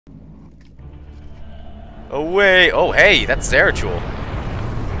Away! Oh, hey, that's Zeratul.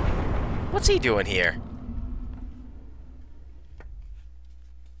 What's he doing here?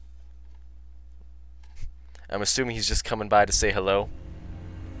 I'm assuming he's just coming by to say hello.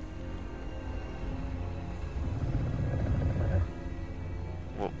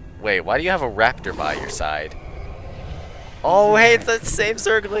 Wait, why do you have a raptor by your side? Oh, hey, it's that same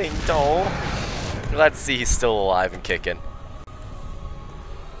circling. Oh, glad to see he's still alive and kicking.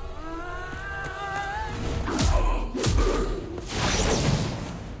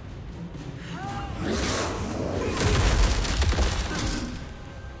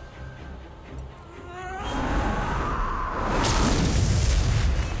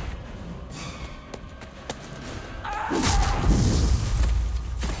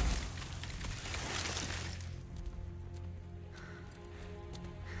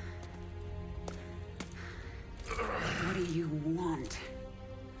 What do you want?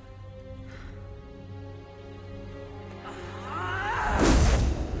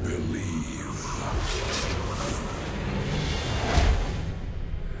 Believe.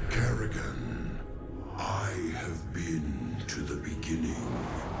 Kerrigan, I have been to the beginning.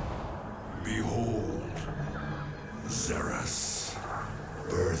 Behold, Xeris,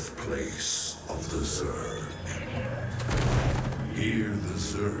 birthplace of the Zerg. Here the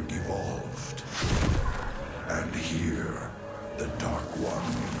Zerg evolved. And here, the Dark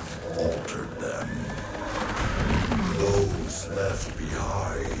One altered them. Those left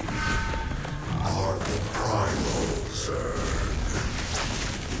behind are the Primal Zerg.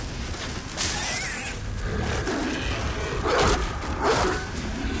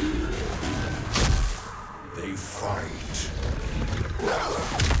 They fight.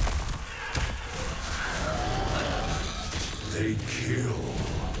 They kill.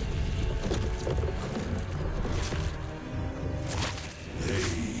 They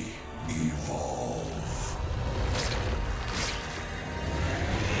evolve.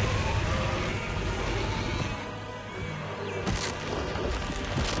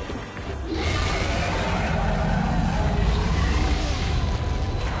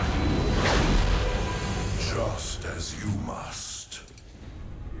 Just as you must,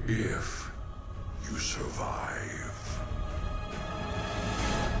 if you survive.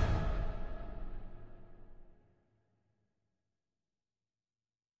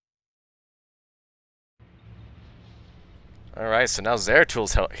 Alright, so now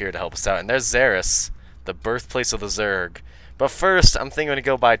Zeratul's here to help us out, and there's Xeris, the birthplace of the Zerg. But first, I'm thinking to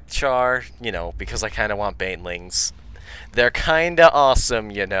go by Char, you know, because I kind of want Banelings. They're kind of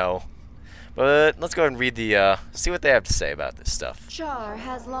awesome, you know. But let's go ahead and read the, see what they have to say about this stuff. Char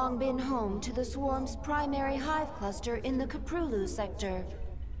has long been home to the Swarm's primary hive cluster in the Caprulu sector.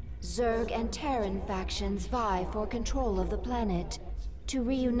 Zerg and Terran factions vie for control of the planet. To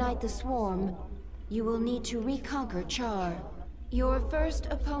reunite the Swarm, you will need to reconquer Char. Your first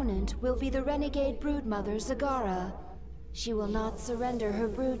opponent will be the renegade broodmother Zagara. She will not surrender her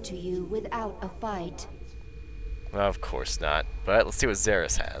brood to you without a fight. Well, of course not, but let's see what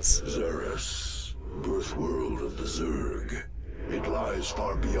Xeris has. Xeris, birth world of the Zerg. It lies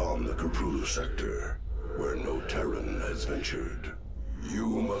far beyond the Caprulu sector, where no Terran has ventured. You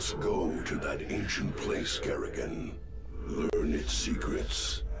must go to that ancient place, Kerrigan. Learn its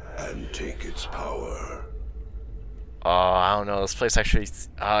secrets, and take its power. Oh, I don't know, this place actually,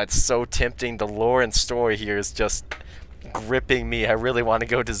 it's so tempting. The lore and story here is just gripping me. I really want to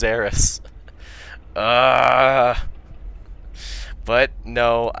go to Xeris. But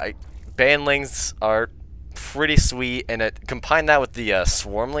no, Banelings are pretty sweet, and combine that with the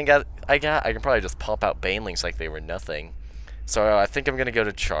Swarmling I got, I can probably just pop out Banelings like they were nothing. So I think I'm gonna go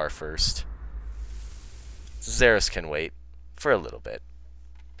to Char first. Xeris can wait for a little bit.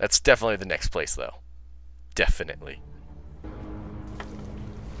 That's definitely the next place, though. Definitely.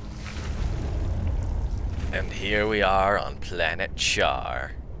 And here we are on planet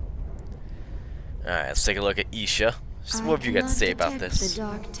Char. Alright, let's take a look at Isha. What have you got to say about this? The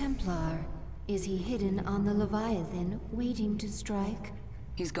Dark Templar. Is he hidden on the Leviathan, waiting to strike?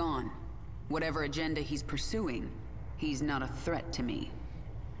 He's gone. Whatever agenda he's pursuing, he's not a threat to me.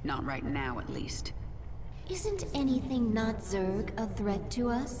 Not right now, at least. Isn't anything not Zerg a threat to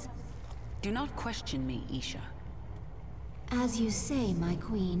us? Do not question me, Isha. As you say, my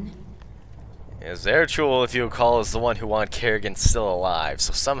queen. Yeah, Zeratul, if you recall, is the one who wanted Kerrigan still alive,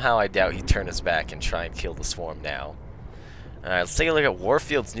 so somehow I doubt he'd turn his back and try and kill the Swarm now. Alright, let's take a look at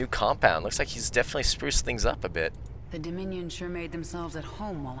Warfield's new compound. Looks like he's definitely spruced things up a bit. The Dominion sure made themselves at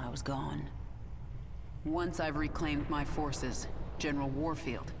home while I was gone. Once I've reclaimed my forces, General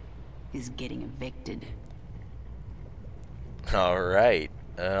Warfield is getting evicted. Alright,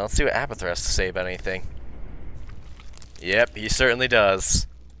 let's see what Apather has to say about anything. Yep, he certainly does.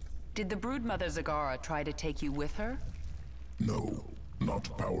 Did the broodmother Zagara try to take you with her? No, not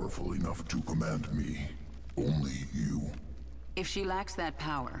powerful enough to command me. Only you. If she lacks that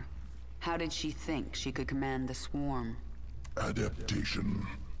power, how did she think she could command the swarm? Adaptation.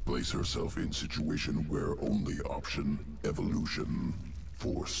 Place herself in situation where only option, evolution.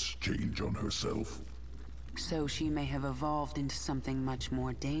 Force change on herself. So she may have evolved into something much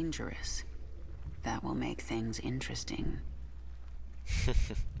more dangerous. That will make things interesting.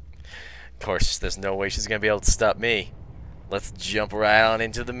 Of course, there's no way she's gonna be able to stop me. Let's jump right on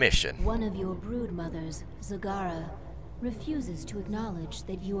into the mission. One of your brood mothers, Zagara, refuses to acknowledge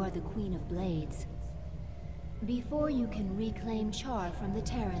that you are the Queen of Blades. Before you can reclaim Char from the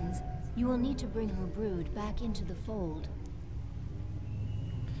Terrans, you will need to bring her brood back into the fold.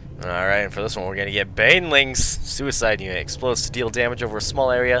 Alright, and for this one we're gonna get Banelings. Suicide unit. Explodes to deal damage over a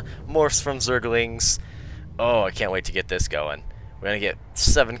small area. Morphs from Zerglings. Oh, I can't wait to get this going. We're gonna get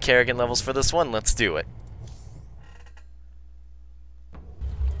 7 Kerrigan levels for this one. Let's do it.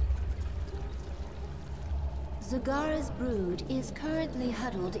 Zagara's brood is currently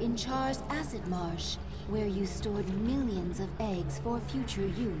huddled in Char's acid marsh, where you stored millions of eggs for future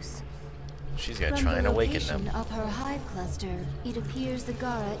use. She's gonna try and awaken them. From the location of her hive cluster, it appears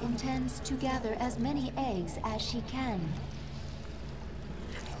Zagara intends to gather as many eggs as she can.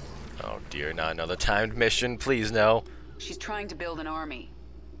 Oh dear, not another timed mission. Please no. She's trying to build an army.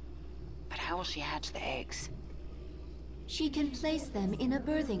 But how will she hatch the eggs? She can place them in a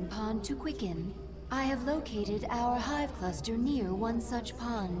birthing pond to quicken. I have located our hive cluster near one such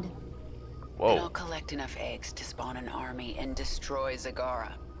pond. Then I'll Whoa. collect enough eggs to spawn an army and destroy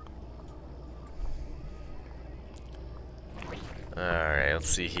Zagara. Alright, let's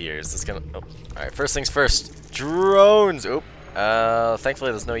see here. Is this gonna... Oh. Alright, first things first. Drones! Oop.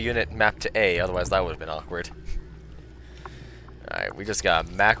 Thankfully there's no unit mapped to A, otherwise that would have been awkward. Alright, we just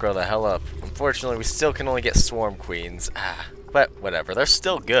gotta macro the hell up. Unfortunately, we still can only get Swarm Queens. But whatever, they're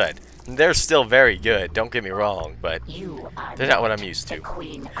still good. They're still very good, don't get me wrong, but they're not what I'm used to. The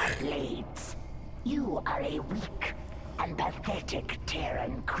Queen of Blades. You are a weak and pathetic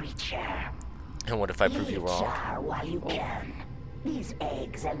Terran creature. And what if I prove you Leave wrong? Char while you can. These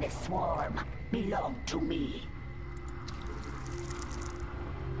eggs and this swarm belong to me.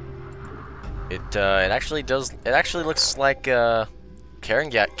 It actually does. It actually looks like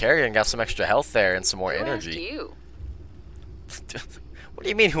Carrion got some extra health there and some more Who energy. asked you? What do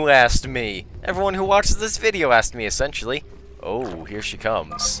you mean, who asked me? Everyone who watches this video asked me, essentially. Oh, here she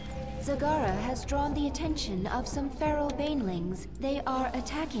comes. Zagara has drawn the attention of some feral banelings. They are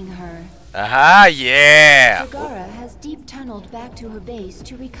attacking her. Aha, yeah! Zagara has deep tunneled back to her base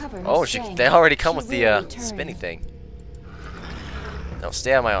to recover her Oh, strength. they already come She with will the return. spinny thing. No,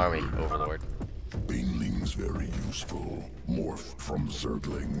 stay out of my army, Overlord. Banelings very useful. Morph from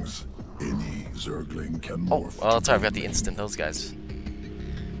Zerglings. Any Zergling can Oh, morph. well, that's to right, I've got the Baneling. instant those guys.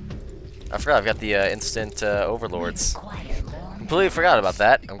 I forgot I've got the instant Overlords. Completely forgot about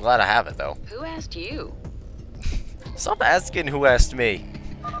that. I'm glad I have it, though. Who asked you? Stop asking who asked me.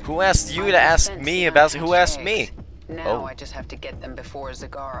 Who asked you to ask me about who asked me? Now Oh. I just have to get them before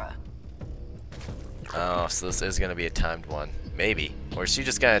Zagara. Oh, so this is gonna be a timed one. Maybe. Or is she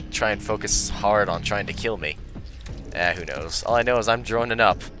just gonna try and focus hard on trying to kill me? Who knows. All I know is I'm droning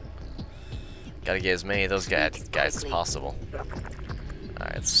up. Gotta get as many of those guys as possible.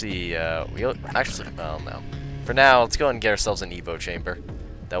 Alright, let's see. We'll actually, well, no. For now, let's go and get ourselves an Evo chamber.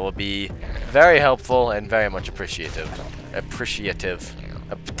 That will be very helpful and very much appreciative.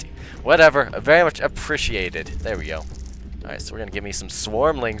 Whatever. Very much appreciated. There we go. Alright, so we're gonna give me some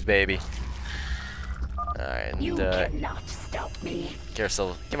swarmlings, baby. Alright, and You cannot stop me.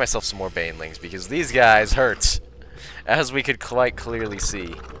 give myself some more banelings because these guys hurt, as we could quite clearly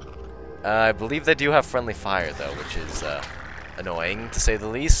see. I believe they do have friendly fire though, which is annoying to say the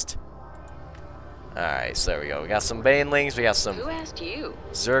least. Alright, so there we go. We got some banelings, we got some Who asked you?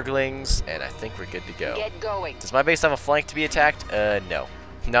 zerglings, and I think we're good to go. Get going. Does my base have a flank to be attacked? No.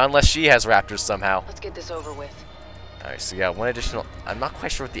 Not unless she has raptors somehow. Let's get this over with. Alright, so we got one additional... I'm not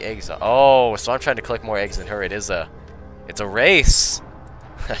quite sure what the eggs are. Oh, so I'm trying to collect more eggs than her. It's a race.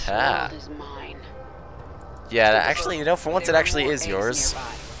 This Haha. world is mine. Yeah, actually, you know, for once it There are actually more is eggs yours. nearby.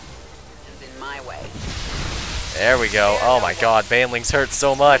 It's in my way. There we go. Oh my god, banelings hurt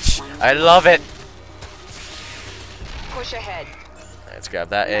so much. I love it. Push ahead. Let's grab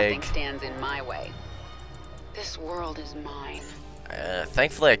that Nothing egg. stands in my way. This world is mine.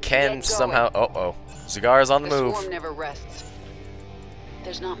 Thankfully I can Get going. somehow... Oh. Zagara's on the Swarm move. never rests.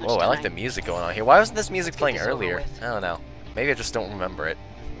 There's not much Whoa, I like the time. music going on here. Why wasn't this music Let's get playing this over earlier? with. I don't know. Maybe I just don't remember it.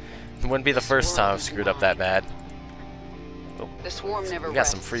 It wouldn't be the This first time world I've is screwed up that mine. bad. The swarm never We got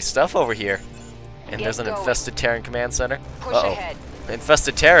some free stuff over here. And there's an infested Terran command center. Uh-oh.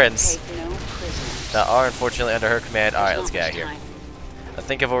 Infested Terrans that are unfortunately under her command. Alright, let's get out of here. I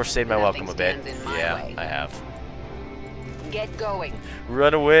think I've overstayed my welcome a bit. Yeah, I have. Get going.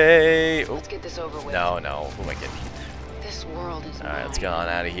 Run away! Oh. Let's get this over with. No, who am I kidding? This world is Alright, let's get on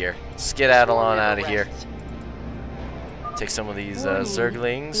out of here. Skedaddle on out of here. Take some of these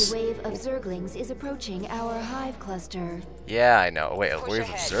Zerglings. A wave of Zerglings is approaching our hive cluster. Yeah, I know. Wait, a wave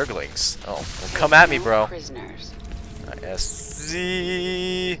of Zerglings. Oh, well, come at me, bro. Prisoners. SC.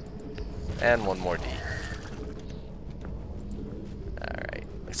 And one more D. Alright,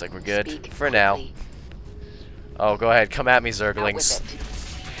 looks like we're good for now. Oh, go ahead, come at me, Zerglings.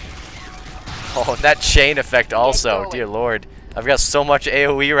 Oh, that chain effect also, dear lord. I've got so much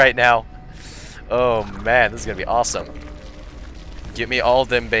AoE right now. Oh man, this is gonna be awesome. Get me all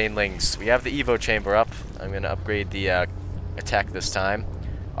them Banelings. We have the Evo chamber up. I'm gonna upgrade the attack this time.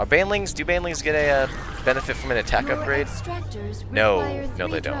 Do Banelings get a benefit from an attack upgrade? No,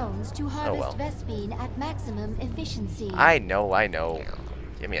 they don't. Oh well. At maximum efficiency. I know.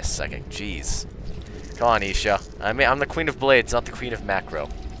 Give me a second, jeez. Come on, Isha. I'm the Queen of Blades, not the Queen of Macro.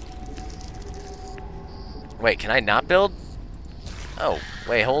 Wait, can I not build? Oh,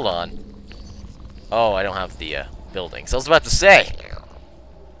 wait, hold on. Oh, I don't have the buildings. I was about to say.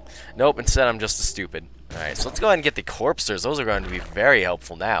 Nope, instead I'm just a stupid. Alright, so let's go ahead and get the Corpsers. Those are going to be very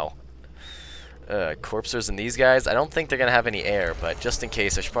helpful now. Corpsers and these guys. I don't think they're going to have any air, but just in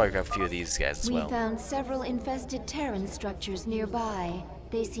case, I should probably grab a few of these guys as well. We found several infested Terran structures nearby.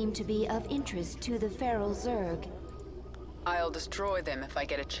 They seem to be of interest to the feral Zerg. I'll destroy them if I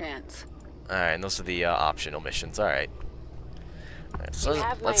get a chance. Alright, and those are the optional missions. Alright. So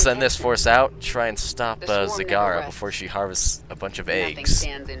let's send this force out, try and stop Zagara before she harvests a bunch of eggs. Nothing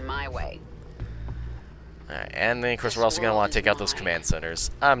stands in my way. Alright, and then of course we're also going to want to take out those command centers.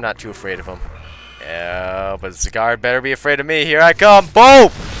 I'm not too afraid of them. Yeah, but Zagara better be afraid of me. Here I come! Boom!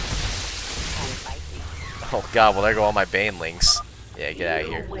 Oh god, well there go all my Banelings. Yeah, get out of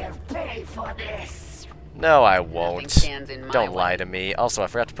here. No, I won't. Don't lie to me. Also, I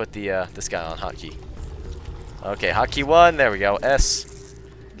forgot to put the this guy on hotkey. Okay, hotkey 1, there we go. S.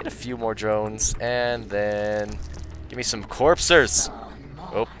 Get a few more drones, and then give me some Corpsers.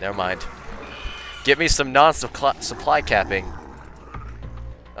 Oh, never mind. Get me some non-supply capping.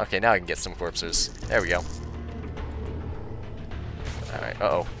 Okay, now I can get some Corpsers. There we go. Alright,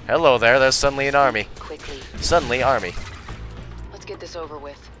 uh-oh. Hello there, there's suddenly an army. Suddenly, army. Let's get this over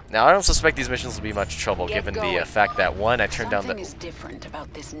with. Now, I don't suspect these missions will be much trouble, given the fact that, one, I turned down the... Something is different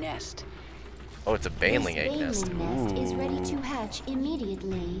about this nest. Oh, it's a Baneling egg nest. Nest is ready to hatch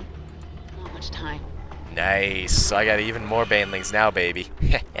immediately. Not much time. Nice. So I got even more Banelings now, baby.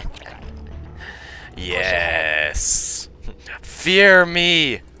 Yes. Fear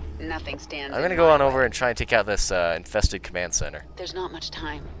me. Nothing stands. I'm gonna go on over and try and take out this infested command center. There's not much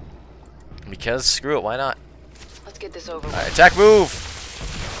time. Because screw it, why not? Let's get this over with. Alright, attack move.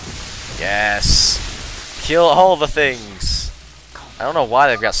 Yes. Kill all the things. I don't know why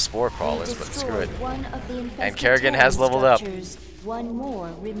they've got spore crawlers, but screw it. And Kerrigan has leveled up. One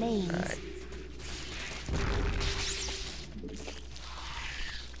more remains.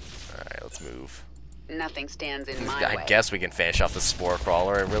 Alright, let's move. Nothing stands in my way. I guess we can finish off the spore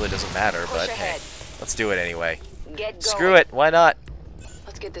crawler. It really doesn't matter, but hey, let's do it anyway. Screw it, why not?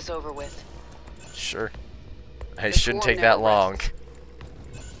 Let's get this over with. Sure. It shouldn't take that long.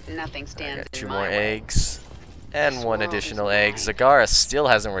 Nothing stands in my way. 2 more eggs. And 1 additional egg. Zagara still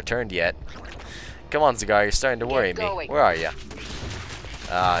hasn't returned yet. Come on, Zagara, you're starting to worry me. Where are you?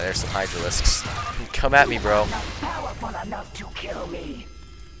 Ah, there's some Hydralisks. Come at me, bro.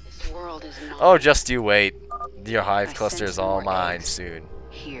 Oh, just you wait. Your hive cluster is all mine soon.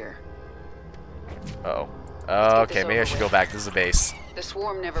 Here. Uh-oh. Okay, maybe I should go back. This is a base. The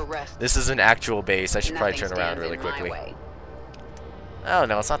swarm never rests. This is an actual base. I should probably turn around really quickly. Oh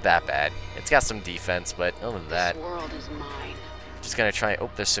no, it's not that bad. It's got some defense, but other than that, this world is mine. Just gonna try. Oh,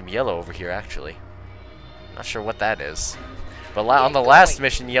 there's some yellow over here actually. Not sure what that is, but on the last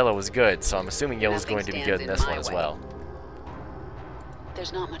mission, yellow was good, so I'm assuming yellow is going to be good in this one as well.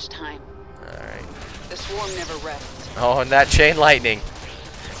 There's not much time. All right. The swarm never rests. Oh, and that chain lightning.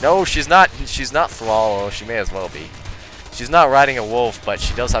 No, she's not. She's not Thrall. She may as well be. She's not riding a wolf, but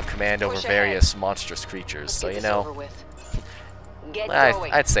she does have command over various monstrous creatures. So you know.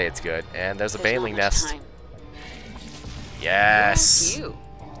 I'd say it's good. And there's a Baneling nest. Yes.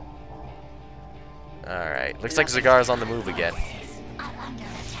 Alright. Looks like Zagara's on the move again.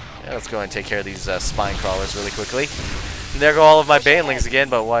 Yeah, let's go and take care of these spine crawlers really quickly. And there go all of my Banelings again,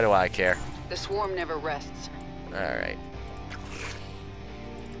 but why do I care? The swarm never rests. Alright.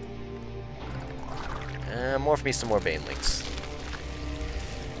 Morph me some more banelings.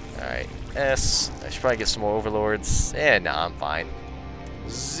 Alright, S. I should probably get some more overlords. Nah, I'm fine.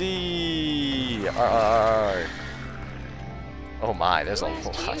 Z. R. Oh my, there's a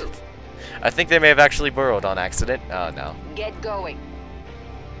lot. I think they may have actually burrowed on accident. Oh no. Get going.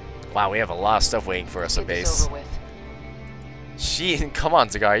 Wow, we have a lot of stuff waiting for us at base. Come on,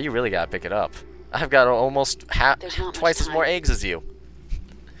 Zagar, you really gotta pick it up. I've got almost twice as more eggs as you.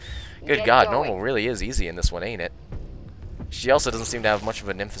 Good God, normal really is easy in this one, ain't it? She also doesn't seem to have much of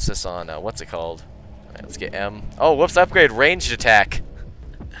an emphasis on, what's it called? Alright, let's get M. Oh, whoops, upgrade ranged attack.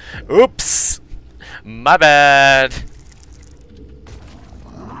 Oops! My bad!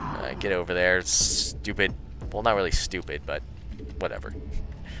 Alright, get over there, stupid. Well, not really stupid, but whatever.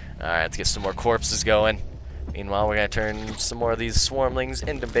 Alright, let's get some more corpses going. Meanwhile, we're gonna turn some more of these swarmlings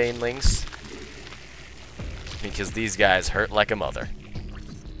into banelings. Because these guys hurt like a mother.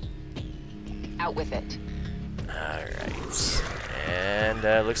 Out with it. Alright.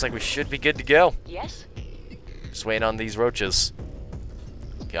 And looks like we should be good to go. Yes? Just waiting on these roaches.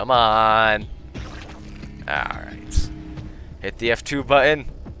 Come on. Alright. Hit the F2 button.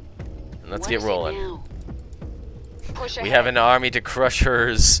 And let's get rolling. We have an army to crush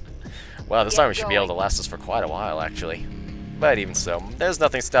hers. Wow, this army should be able to last us for quite a while, actually. But even so, there's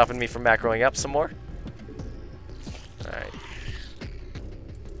nothing stopping me from macroing up some more. Alright.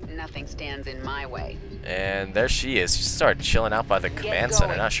 Nothing stands in my way. And there she is. She started chilling out by the command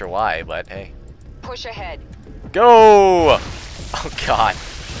center. Not sure why, but hey. Push ahead. Go! Oh god.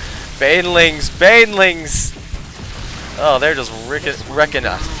 Banelings! Banelings! Oh, they're just wrecking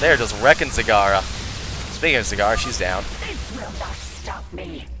us. They're just wrecking Zagara. Speaking of Zagara, she's down. This will not stop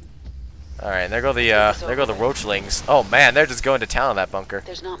me. Alright, there go the roachlings. Oh man, they're just going to town on that bunker.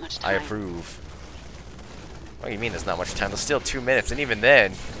 There's not much time. I approve. What do you mean there's not much time? There's still 2 minutes, and even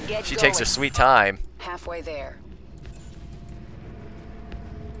then, she takes her sweet time. Halfway there.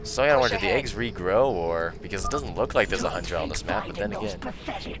 So I gotta wonder, did the eggs regrow, or because it doesn't look like there's 100 on this map, but then Those again.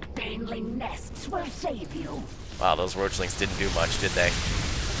 pathetic baneling nests will save you. Wow, those roachlings didn't do much, did they?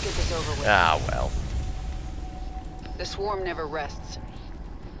 Let's get this over with. Ah, well. The swarm never rests.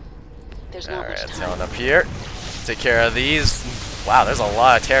 There's not Alright, much let's time. head on up here. Take care of these. Wow, there's a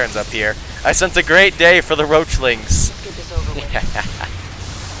lot of Terrans up here. I sense a great day for the roachlings. Let's get this over with.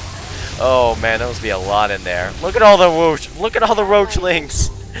 Oh man, there must be a lot in there. Look at all the roachlings.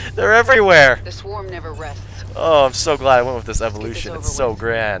 They're everywhere. The swarm never rests. Oh, I'm so glad I went with this evolution. It's so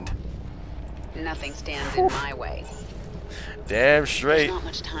grand. Nothing stands in my way. Damn straight. There's not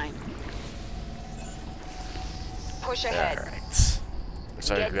much time. Push ahead. Alright.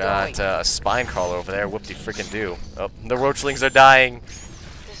 So we've got a spine crawler over there. Whoop-de freaking do. Oh, the roachlings are dying.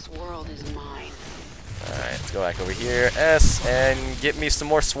 This world is mine. Alright, let's go back over here. S, and get me some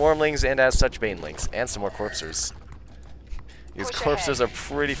more swarmlings and as such banelings. And some more corpsers. These corpses are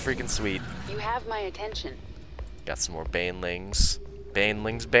pretty freaking sweet. You have my attention. Got some more banelings.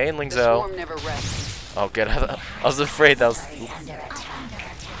 Banelings, The oh. swarm never rests. Oh, good. I was afraid that was...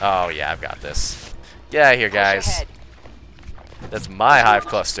 Oh, yeah, I've got this. Get out of here, guys. Push ahead. That's my hive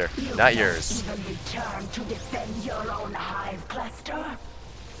cluster, not yours. Even return to defend your own hive cluster?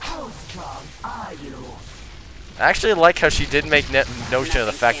 How strong are you? I actually like how she did make notion of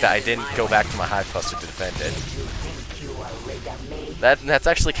the fact that I didn't go back to my hive cluster to defend it. Think you are rid of me? That's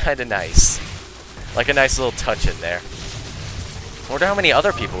actually kind of nice. Like a nice little touch in there. I wonder how many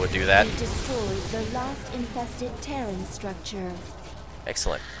other people would do that. We destroyed the last infested Terran structure.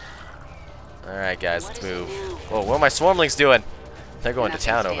 Excellent. Alright guys, let's move. Whoa, what are my swarmlings doing? They're going to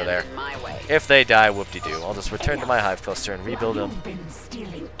town over there. If they die, whoop-de-doo. I'll just return to my hive cluster and rebuild them. You've been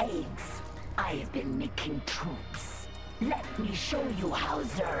stealing eggs. I've been making troops. Let me show you how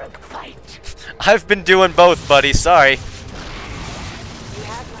Zerg fight. I've been doing both, buddy. Sorry.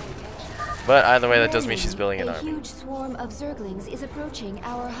 But either way, that does mean she's building an A army. huge swarm of Zerglings is approaching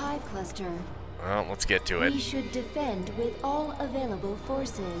our hive cluster. Well, let's get to We it. should defend with all available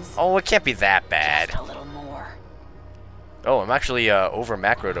forces. Oh, it can't be that bad. Just a little more. Oh, I'm actually over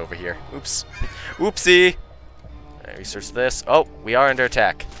macroed over here. Oops. Oopsie. Alright, research this. Oh, we are under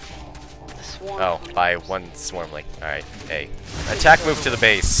attack. The swarm. Oh, by one swarmling. Alright, hey. Attack move to the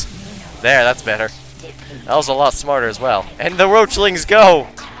base. There, that's better. That was a lot smarter as well. And the roachlings go!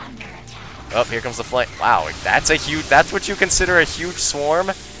 Oh, here comes the flame. Wow, that's what you consider a huge swarm?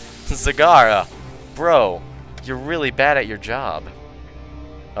 Zagara. Bro, you're really bad at your job.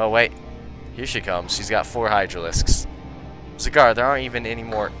 Oh, wait. Here she comes. She's got 4 hydralisks. Zagara, there aren't even any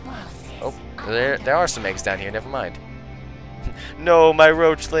more. Oh, there are some eggs down here. Never mind. No, my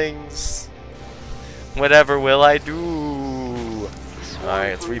roachlings. Whatever will I do?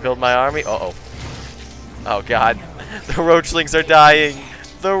 Alright, let's rebuild my army. Uh-oh. Oh god. The roachlings are dying.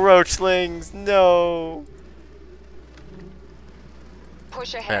 The roachlings, no.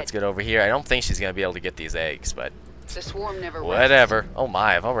 Push ahead. Let's get over here. I don't think she's gonna be able to get these eggs, but The swarm never whatever. Oh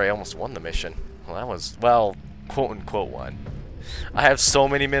my, I've already almost won the mission. Well, that was, well, quote unquote won. I have so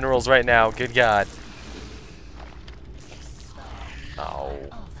many minerals right now, good god. Oh.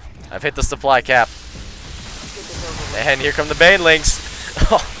 I've hit the supply cap. And here come the banelings.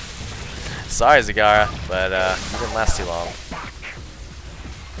 Sorry, Zagara, but you didn't last too long.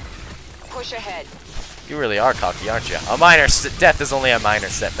 Push ahead. You really are cocky, aren't you? A minor death is only a minor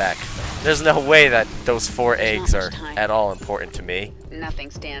setback. There's no way that those 4 eggs are at all important to me. Nothing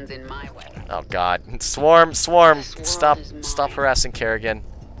stands in my way. Oh god. Swarm, swarm! Stop harassing Kerrigan.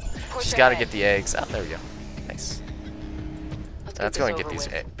 She's gotta get the eggs. Oh, there we go. Nice. Let's go and get these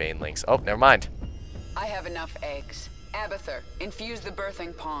banelings. Oh, never mind. I have enough eggs. Abathur, infuse the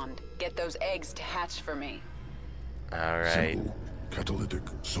birthing pond. Get those eggs to hatch for me. Alright. Simple. Catalytic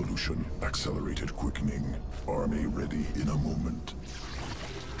solution. Accelerated quickening. Army ready in a moment.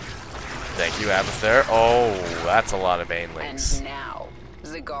 Thank you, Abathur. Oh, that's a lot of banelings. And now,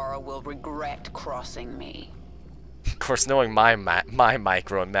 Zagara will regret crossing me. Of course, knowing my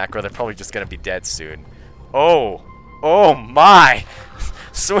micro and macro, they're probably just gonna be dead soon. Oh! Oh my!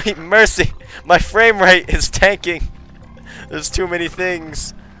 Sweet mercy! My frame rate is tanking! There's too many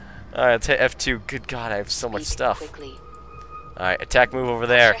things. Alright, let's hit F2. Good god, I have so much stuff. Alright, attack move over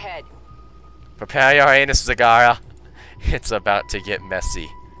there. Prepare your anus, Zagara. It's about to get messy.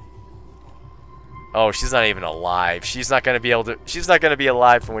 Oh, she's not even alive. She's not gonna be able to. She's not gonna be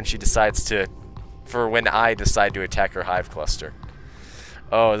alive for when she decides to. For when I decide to attack her hive cluster.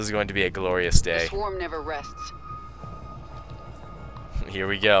 Oh, this is going to be a glorious day. The swarm never rests. Here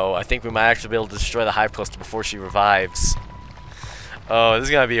we go. I think we might actually be able to destroy the hive cluster before she revives. Oh, this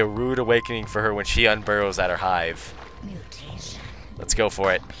is gonna be a rude awakening for her when she unburrows at her hive. Let's go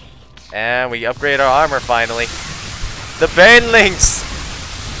for it. And we upgrade our armor finally. The banelings!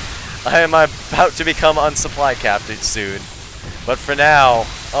 I am about to become unsupply capped soon. But for now,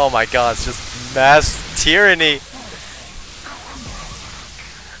 oh my god, it's just mass tyranny.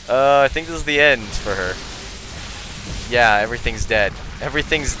 I think this is the end for her. Yeah, everything's dead.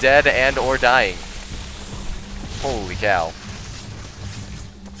 Everything's dead and or dying. Holy cow.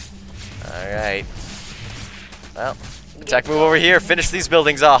 Alright. Well, attack move over here. Finish these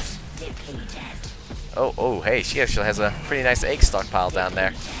buildings off. Oh, hey, she actually has a pretty nice egg stockpile down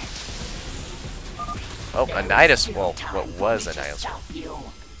there. Oh, a Nidus. Well, what was a Nidus?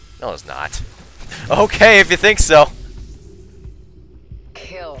 No, it's not. Okay, if you think so.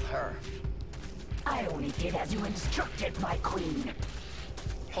 Kill her. I only did as you instructed, my queen.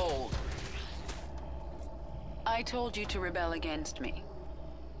 Hold. I told you to rebel against me.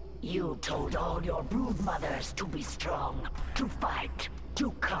 You told all your brood mothers to be strong, to fight,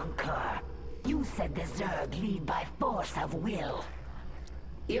 to conquer. You said the Zerg lead by force of will.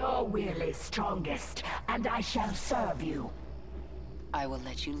 Your will is strongest, and I shall serve you. I will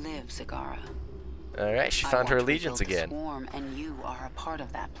let you live, Zagara. Alright, she found her allegiance again. Swarm, and you are a part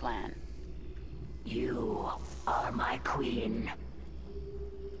of that plan. You are my queen.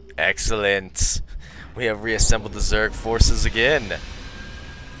 Excellent. We have reassembled the Zerg forces again.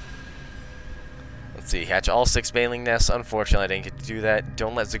 Let's see, hatch all 6 baneling nests. Unfortunately, I didn't get to do that.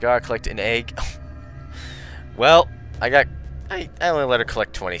 Don't let Zagara collect an egg. Well, I only let her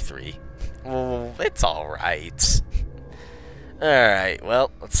collect 23. Well, it's alright. Alright,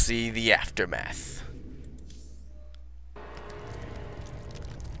 well, let's see the aftermath.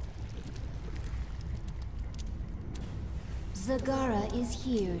 Zagara is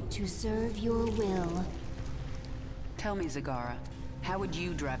here to serve your will. Tell me, Zagara, how would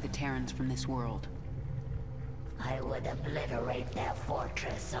you drive the Terrans from this world? I would obliterate their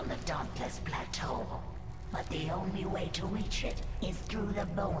fortress on the Dauntless Plateau. But the only way to reach it is through the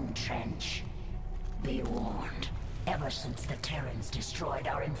Bone Trench. Be warned. Ever since the Terrans destroyed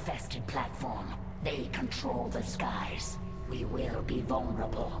our infested platform, they control the skies. We will be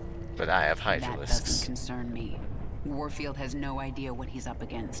vulnerable. But I have That Hydralisks. doesn't concern me. Warfield has no idea what he's up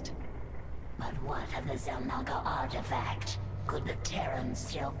against. But what of the Zelnaga artifact? Could the Terrans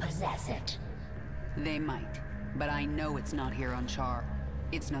still possess it? They might, but I know it's not here on Char.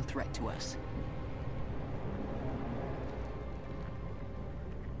 It's no threat to us.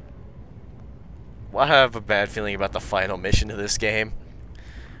 Well, I have a bad feeling about the final mission of this game.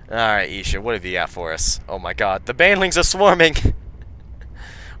 Alright, Isha, what have you got for us? Oh my god, the banelings are swarming!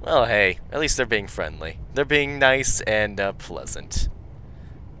 Well, hey, at least they're being friendly. They're being nice and pleasant.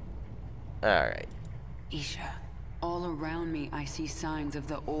 Alright. Isha, all around me I see signs of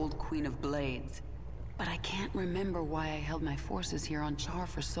the old Queen of Blades. But I can't remember why I held my forces here on Char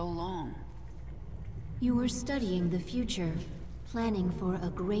for so long. You were studying the future, planning for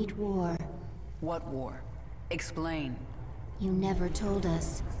a great war. What war? Explain. You never told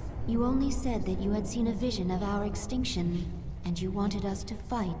us. You only said that you had seen a vision of our extinction, and you wanted us to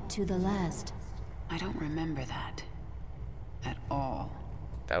fight to the last. I don't remember that. At all.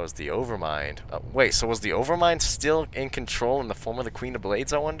 That was the Overmind. Wait, so was the Overmind still in control in the form of the Queen of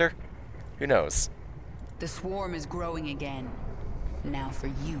Blades, I wonder? Who knows? The swarm is growing again. Now for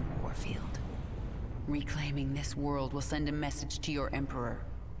you, Warfield. Reclaiming this world will send a message to your Emperor.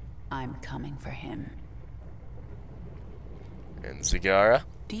 I'm coming for him. And Zagara?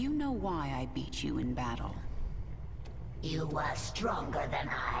 Do you know why I beat you in battle? You were stronger than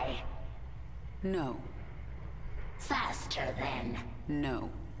I. No. Faster then.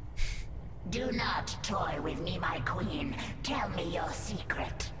 No. Do not toy with me, my queen. Tell me your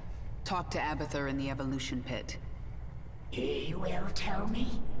secret. Talk to Abathur in the evolution pit. He will tell me?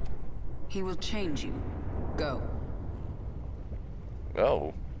 He will change you. Go.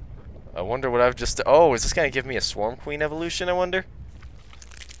 Oh. I wonder what I've just... Oh, is this going to give me a Swarm Queen evolution, I wonder?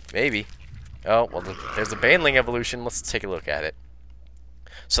 Maybe. Oh, well, there's a Baneling evolution. Let's take a look at it.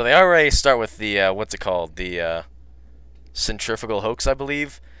 So they already start with the, what's it called? The, Centrifugal Hoax, I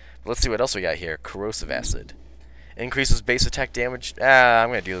believe. But let's see what else we got here. Corrosive Acid. Increases base attack damage. I'm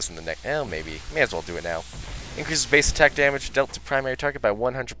going to do this in the next... Oh, maybe. May as well do it now. Increases base attack damage dealt to primary target by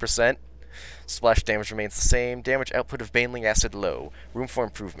 100%. Splash damage remains the same. Damage output of Baneling Acid low. Room for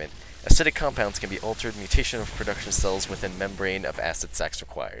improvement. Acidic compounds can be altered. Mutation of production cells within membrane of acid sacs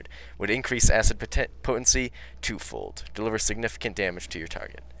required. Would increase acid potency twofold. Deliver significant damage to your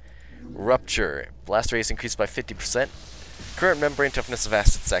target. Rupture. Blast radius increased by 50%. Current membrane toughness of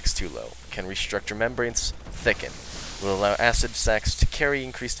acid sacs too low. Can restructure membranes. Thicken. Will allow acid sacs to carry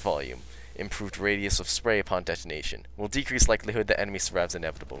increased volume. Improved radius of spray upon detonation. Will decrease likelihood that enemy survives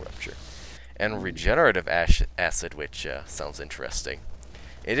inevitable rupture. And regenerative acid, which sounds interesting.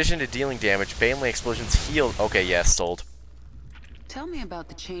 In addition to dealing damage, Baneling explosions heal... Okay, yes, sold. Tell me about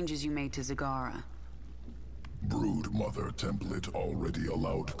the changes you made to Zagara. Brood Mother template already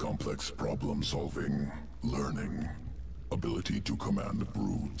allowed complex problem solving, learning, ability to command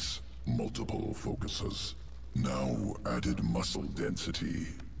broods, multiple focuses. Now added muscle density,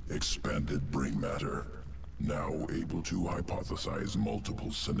 expanded brain matter. Now able to hypothesize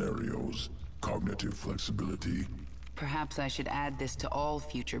multiple scenarios, cognitive flexibility. Perhaps I should add this to all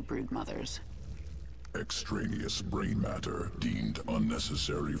future brood mothers. Extraneous brain matter deemed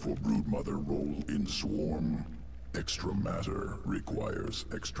unnecessary for broodmother role in swarm. Extra matter requires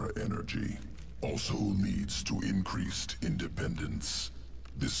extra energy. Also leads to increased independence.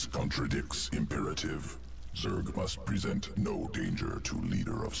 This contradicts imperative. Zerg must present no danger to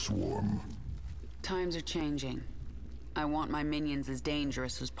leader of swarm. Times are changing. I want my minions as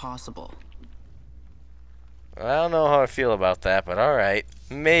dangerous as possible. I don't know how I feel about that, but alright.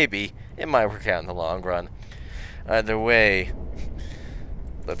 Maybe. It might work out in the long run. Either way,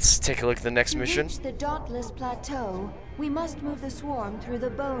 let's take a look at the next mission. To reach the Dauntless Plateau, we must move the swarm through the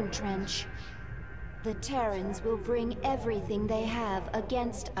Bone Trench. The Terrans will bring everything they have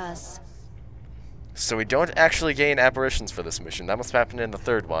against us. So we don't actually gain apparitions for this mission. That must happen in the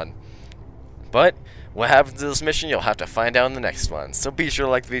third one. But what happens to this mission, you'll have to find out in the next one. So be sure to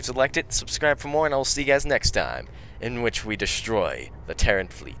like the video, select it, subscribe for more, and I'll see you guys next time, in which we destroy the Terran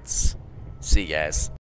fleets. See you guys.